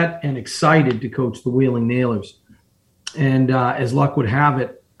all set and excited to coach the Wheeling Nailers. And as luck would have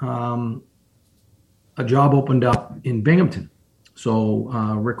it, a job opened up in Binghamton. So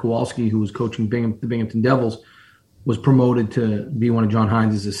Rick Kowalski, who was coaching the Binghamton Devils, was promoted to be one of John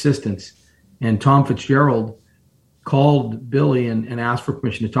Hines' assistants. And Tom Fitzgerald called Billy and asked for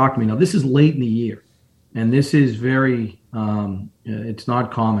permission to talk to me. Now, this is late in the year, and this is very it's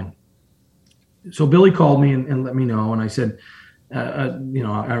not common. So Billy called me and let me know, and I said, I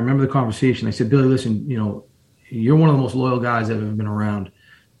remember the conversation. I said, Billy, listen, you're one of the most loyal guys I've ever been around.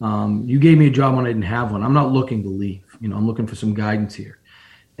 You gave me a job when I didn't have one. I'm not looking to leave. I'm looking for some guidance here.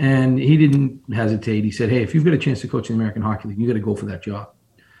 And he didn't hesitate. He said, hey, if you've got a chance to coach in the American Hockey League, you got to go for that job.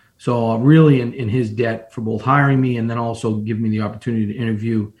 So really in his debt for both hiring me and then also giving me the opportunity to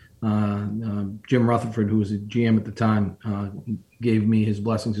interview Jim Rutherford, who was the GM at the time, gave me his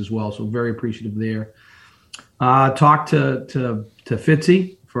blessings as well. So very appreciative there. Talked to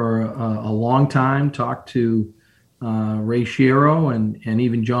Fitzy for a long time. Talked to Ray Shero and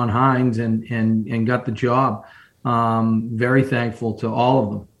even John Hines and got the job. Very thankful to all of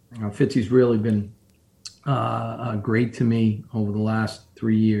them. Fitzy's really been great to me over the last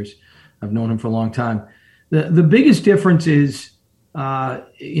 3 years. I've known him for a long time. The biggest difference is,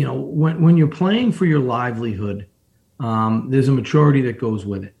 when you're playing for your livelihood, there's a maturity that goes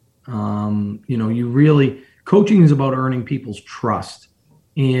with it. Coaching is about earning people's trust.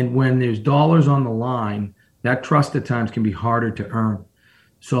 And when there's dollars on the line, that trust at times can be harder to earn.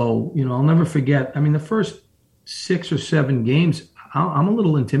 So, I'll never forget, the first 6 or 7 games, I'm a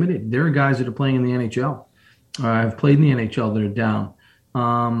little intimidated. There are guys that are playing in the NHL. I've played in the NHL that are down.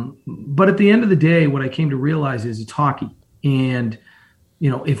 But at the end of the day, what I came to realize is it's hockey. And,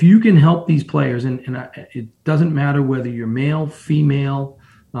 if you can help these players, and it doesn't matter whether you're male, female,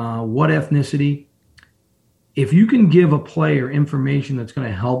 what ethnicity, if you can give a player information that's going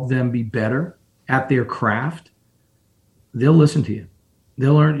to help them be better at their craft, they'll listen to you.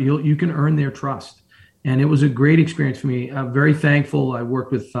 You can earn their trust. And it was a great experience for me. I'm very thankful. I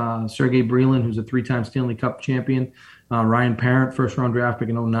worked with Sergei Brylin, who's a 3-time Stanley Cup champion. Ryan Parent, first-round draft pick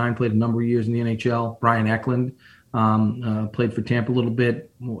in 2009, played a number of years in the NHL. Brian Eklund played for Tampa a little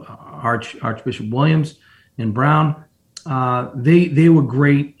bit. Archbishop Williams and Brown. They were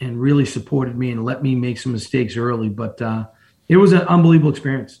great and really supported me and let me make some mistakes early. But it was an unbelievable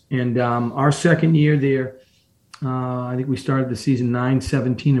experience. And our second year there, I think we started the season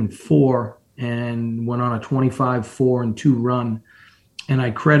 9-17-4. And went on a 25-4-2 run. And I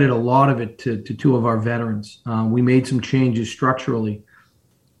credit a lot of it to 2 of our veterans. We made some changes structurally.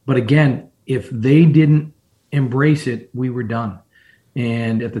 But again, if they didn't embrace it, we were done.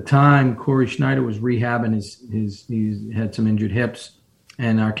 And at the time, Corey Schneider was rehabbing he had some injured hips.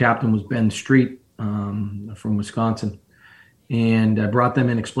 And our captain was Ben Street from Wisconsin. And I brought them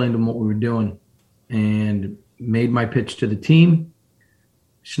in, explained to them what we were doing, and made my pitch to the team.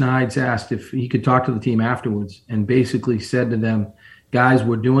 Schneids asked if he could talk to the team afterwards and basically said to them, guys,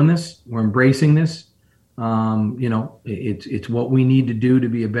 we're doing this. We're embracing this. It's what we need to do to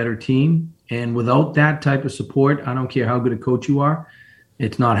be a better team. And without that type of support, I don't care how good a coach you are,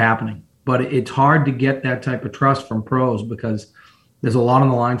 it's not happening. But it's hard to get that type of trust from pros because there's a lot on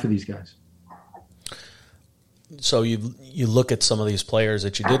the line for these guys. So you look at some of these players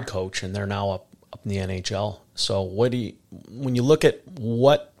that you did coach, and they're now up in the NHL. So when you look at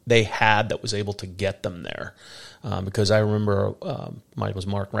what they had that was able to get them there, because I remember it was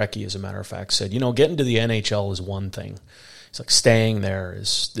Mark Recchi, as a matter of fact, said, getting to the NHL is one thing. It's like staying there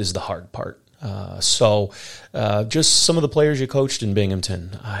is the hard part. Just some of the players you coached in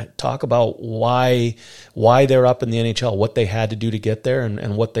Binghamton. Talk about why they're up in the NHL, what they had to do to get there,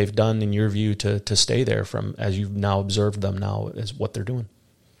 and what they've done in your view to stay there from, as you've now observed them now, as what they're doing.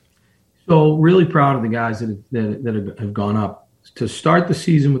 So really proud of the guys that have gone up. To start the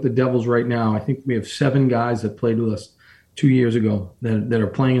season with the Devils right now, I think we have 7 guys that played with us 2 years ago that are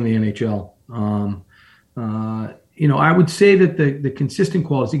playing in the NHL. I would say that the consistent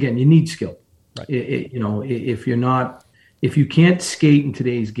qualities, again, you need skill. Right. If you can't skate in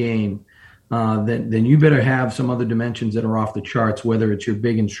today's game, then you better have some other dimensions that are off the charts, whether it's you're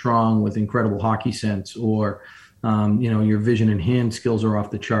big and strong with incredible hockey sense or, your vision and hand skills are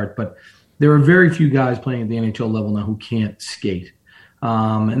off the chart. But there are very few guys playing at the NHL level now who can't skate.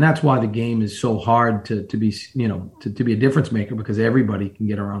 And that's why the game is so hard to be a difference maker, because everybody can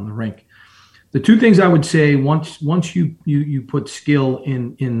get around the rink. The 2 things I would say, once you put skill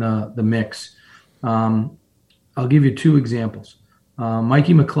in the mix, I'll give you 2 examples.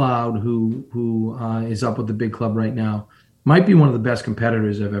 Mikey McLeod, who is up with the big club right now, might be one of the best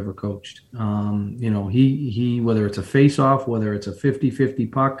competitors I've ever coached. He whether it's a face-off, whether it's a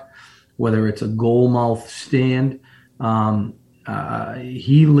 50-50 puck, whether it's a goal mouth stand,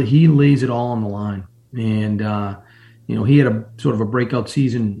 he lays it all on the line. And he had a sort of a breakout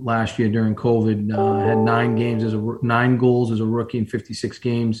season last year during COVID. Had 9 goals as a rookie in 56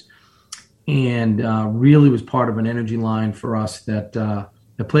 games, and really was part of an energy line for us that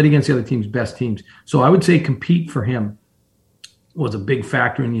played against the other team's best teams. So I would say compete for him was a big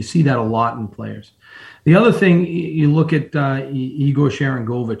factor, and you see that a lot in players. The other thing, you look at Igor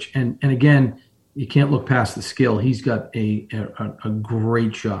Sharangovich, and again, you can't look past the skill. He's got a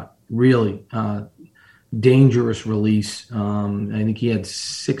great shot, really dangerous release. I think he had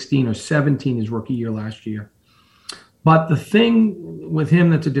 16 or 17 his rookie year last year. But the thing with him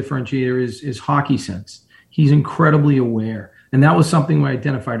that's a differentiator is hockey sense. He's incredibly aware. And that was something we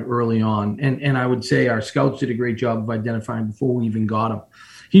identified early on. And I would say our scouts did a great job of identifying before we even got him.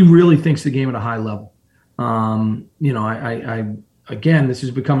 He really thinks the game at a high level. Again, this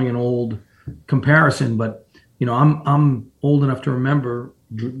is becoming an old comparison, but I'm old enough to remember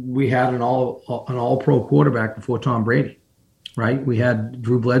we had an all-pro quarterback before Tom Brady, right? We had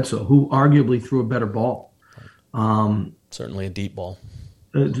Drew Bledsoe, who arguably threw a better ball. Certainly a deep ball.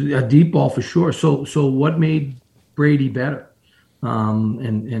 A deep ball for sure. So what made Brady better?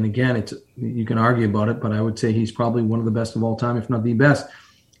 And again, you can argue about it, but I would say he's probably one of the best of all time, if not the best.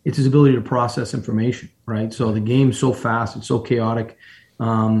 It's his ability to process information, right? So the game's so fast, it's so chaotic.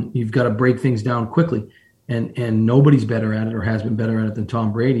 You've got to break things down quickly, and nobody's better at it or has been better at it than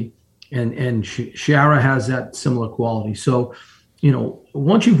Tom Brady. And Shara has that similar quality. So,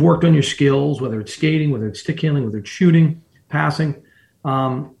 once you've worked on your skills, whether it's skating, whether it's stick handling, whether it's shooting, passing,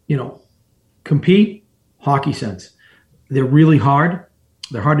 compete, hockey sense. They're really hard.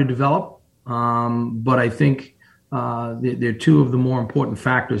 They're hard to develop, but I think they're 2 of the more important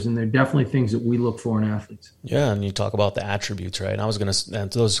factors, and they're definitely things that we look for in athletes. Yeah, and you talk about the attributes, right? And I was going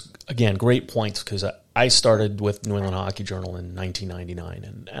to, those, again, great points, because I started with New England Hockey Journal in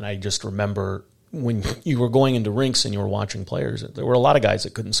 1999, and I just remember when you were going into rinks and you were watching players, there were a lot of guys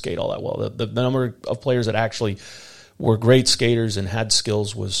that couldn't skate all that well. The number of players that actually were great skaters and had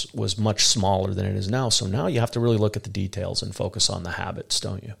skills was much smaller than it is now. So now you have to really look at the details and focus on the habits,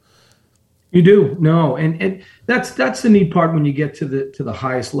 don't you? You do. No. And that's the neat part when you get to the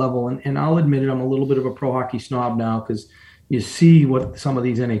highest level. And I'll admit it, I'm a little bit of a pro hockey snob now, because you see what some of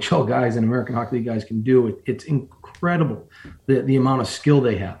these NHL guys and American Hockey League guys can do. It's incredible, the amount of skill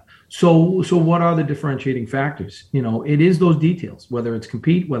they have. So what are the differentiating factors? It is those details, whether it's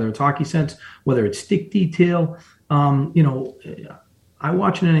compete, whether it's hockey sense, whether it's stick detail. I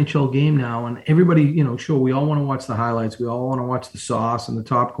watch an NHL game now, and everybody, sure, we all want to watch the highlights. We all want to watch the sauce and the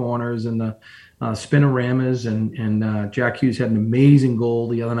top corners and the spinoramas. And Jack Hughes had an amazing goal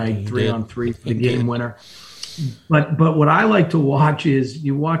the other night, 3-on-3 for the game winner. But what I like to watch is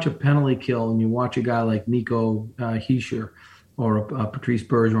you watch a penalty kill and you watch a guy like Nico Hischier or Patrice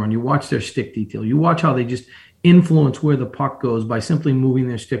Bergeron. You watch their stick detail. You watch how they just influence where the puck goes by simply moving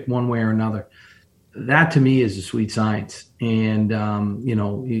their stick one way or another. That to me is a sweet science. And,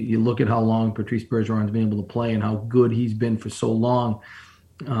 you look at how long Patrice Bergeron's been able to play and how good he's been for so long.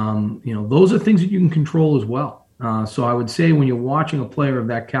 Those are things that you can control as well. So I would say when you're watching a player of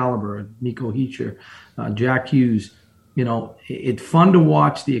that caliber, Nico Hischier, Jack Hughes, it's fun to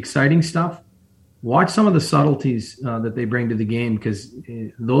watch the exciting stuff. Watch some of the subtleties that they bring to the game, because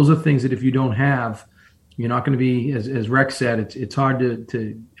those are things that if you don't have, you're not going to be, as Rex said, it's hard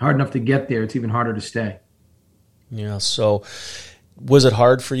enough to get there. It's even harder to stay. Yeah. So Was it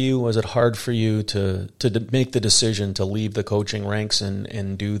hard for you? Was it hard for you to make the decision to leave the coaching ranks and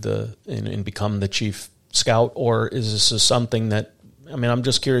become the chief scout, or is this something that, I mean, I'm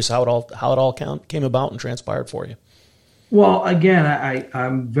just curious how it all came about and transpired for you? Well, again,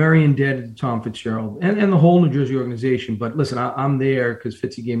 I'm very indebted to Tom Fitzgerald and the whole New Jersey organization. But listen, I'm there because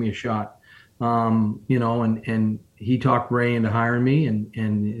Fitzy gave me a shot, and he talked Ray into hiring me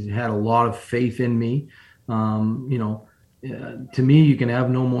and had a lot of faith in me. To me, you can have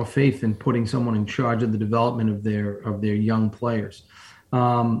no more faith than putting someone in charge of the development of their young players.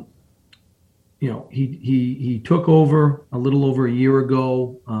 He took over a little over a year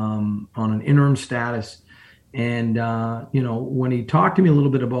ago on an interim status, and when he talked to me a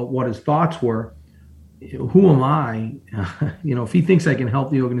little bit about what his thoughts were, who am I? If he thinks I can help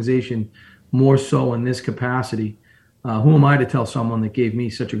the organization more so in this capacity, who am I to tell someone that gave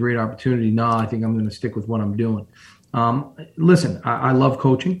me such a great opportunity? No, I think I'm going to stick with what I'm doing. Listen, I love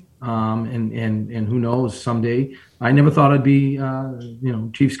coaching, and who knows, someday. I never thought I'd be,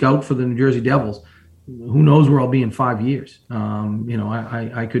 chief scout for the New Jersey Devils. Who knows where I'll be in 5 years?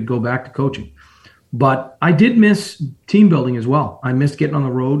 I could go back to coaching, but I did miss team building as well. I missed getting on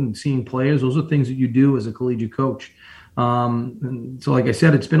the road and seeing players. Those are things that you do as a collegiate coach. And so, like I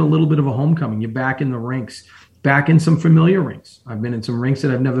said, it's been a little bit of a homecoming. You're back in the rinks, back in some familiar rinks. I've been in some rinks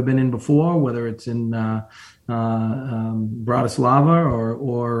that I've never been in before, whether it's in Bratislava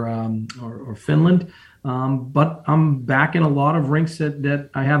or Finland, but I'm back in a lot of rinks that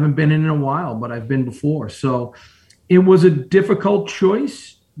I haven't been in a while, but I've been before. So it was a difficult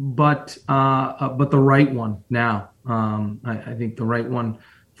choice, but the right one now. I think the right one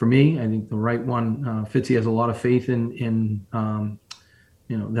for me. I think the right one. Fitzy has a lot of faith in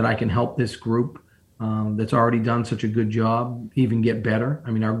that I can help this group. That's already done such a good job, even get better.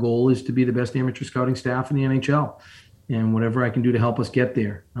 I mean, our goal is to be the best amateur scouting staff in the NHL, and whatever I can do to help us get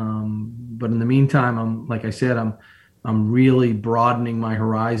there. But in the meantime, like I said, I'm really broadening my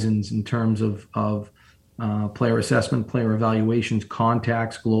horizons in terms of player assessment, player evaluations,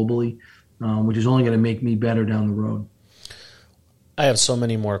 contacts globally, which is only going to make me better down the road. I have so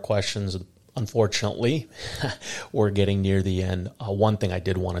many more questions. Unfortunately, we're getting near the end. One thing I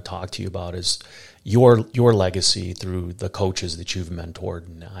did want to talk to you about is your legacy through the coaches that you've mentored.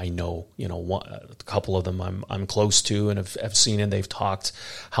 And I know, a couple of them I'm close to and have seen, and they've talked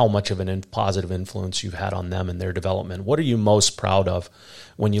how much of a positive influence you've had on them and their development. What are you most proud of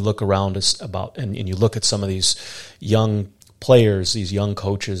when you look around and you look at some of these young players, these young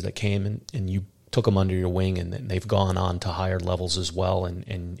coaches that came and you took them under your wing and they've gone on to higher levels as well,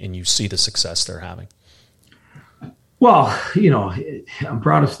 and you see the success they're having? Well, I'm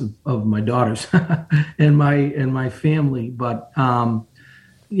proudest of my daughters and my family, but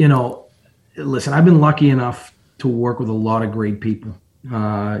listen, I've been lucky enough to work with a lot of great people.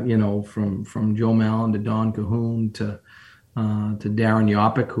 From Joe Mallon to Don Cahoon to Darren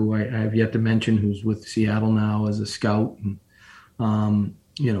Yopik, who I have yet to mention, who's with Seattle now as a scout. And,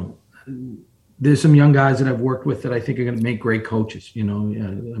 there's some young guys that I've worked with that I think are going to make great coaches.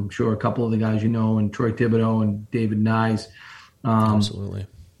 I'm sure a couple of the guys and Troy Thibodeau and David Nyes. Absolutely.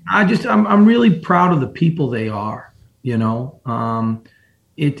 I'm really proud of the people they are. It's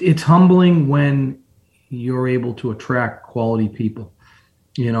humbling when you're able to attract quality people.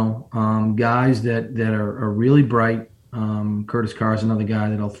 Guys that are really bright. Curtis Carr is another guy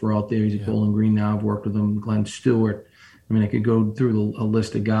that I'll throw out there. He's at Bowling Green now. I've worked with him. Glenn Stewart. I mean, I could go through a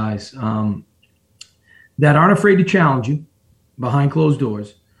list of guys that aren't afraid to challenge you behind closed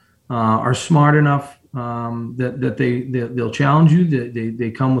doors, are smart enough that they'll challenge you. They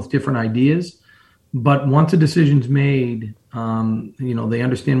come with different ideas, but once a decision's made, they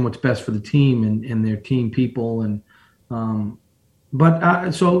understand what's best for the team and their team people. And so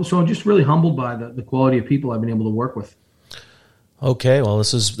I'm just really humbled by the quality of people I've been able to work with. Okay, well,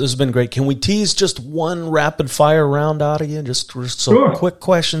 this has been great. Can we tease just one rapid fire round out of you? Just some Sure. quick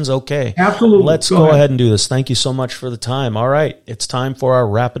questions, okay? Absolutely. Let's go ahead and do this. Thank you so much for the time. All right, it's time for our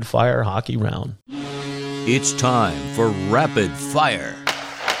rapid fire hockey round. It's time for Rapid Fire.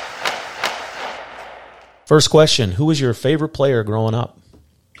 First question, who was your favorite player growing up?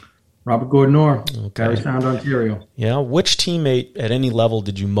 Robert Gordon-Orr, Okay. Parrystown, Ontario. Yeah, which teammate at any level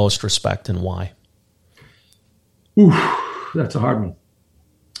did you most respect and why? Oof, that's a hard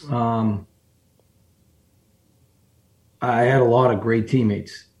one. I had a lot of great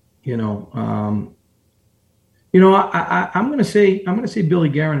teammates. I'm going to say Billy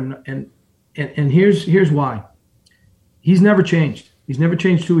Guerin, and here's why. He's never changed. He's never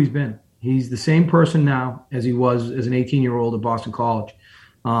changed who he's been. He's the same person now as he was as an 18-year-old at Boston College.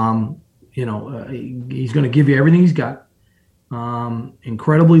 He's going to give you everything he's got.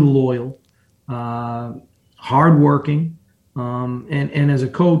 incredibly loyal, hardworking. And as a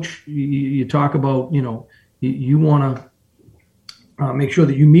coach, you talk about, you want to make sure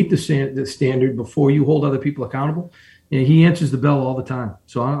that you meet the standard before you hold other people accountable. And he answers the bell all the time.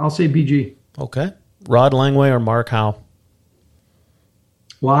 So I'll say BG. Okay. Rod Langway or Mark Howe?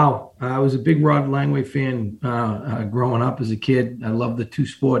 Wow. I was a big Rod Langway fan growing up as a kid. I love the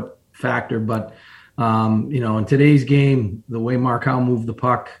two-sport factor. But, in today's game, the way Mark Howe moved the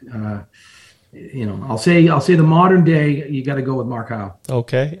puck, I'll say the modern day, you got to go with Mark Howe.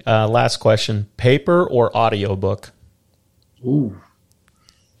 Okay. Last question. Paper or audiobook? Ooh.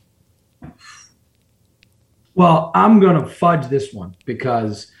 Well, I'm going to fudge this one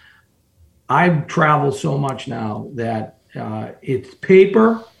because I've traveled so much now that it's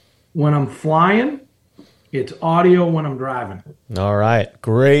paper when I'm flying. It's audio when I'm driving. All right.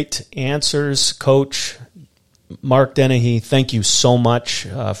 Great answers, Coach. Mark Dennehy, thank you so much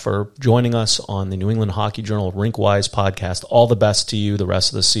for joining us on the New England Hockey Journal Rinkwise podcast. All the best to you the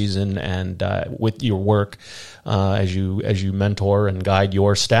rest of the season and with your work as you mentor and guide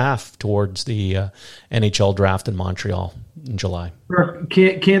your staff towards the NHL draft in Montreal in July.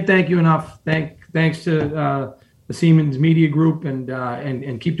 Can't thank you enough. Thanks to the Siemens Media Group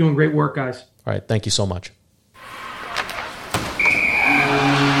and keep doing great work, guys. All right, thank you so much.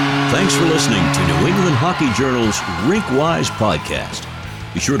 Thanks for listening to New England Hockey Journal's Rinkwise podcast.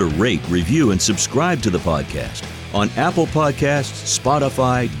 Be sure to rate, review, and subscribe to the podcast on Apple Podcasts,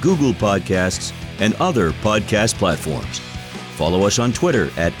 Spotify, Google Podcasts, and other podcast platforms. Follow us on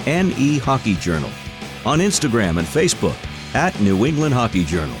Twitter at NE Hockey Journal, on Instagram and Facebook at New England Hockey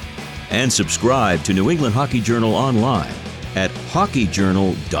Journal, and subscribe to New England Hockey Journal online at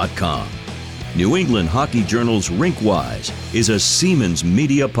hockeyjournal.com. New England Hockey Journal's Rinkwise is a Siemens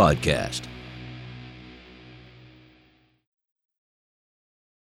Media podcast.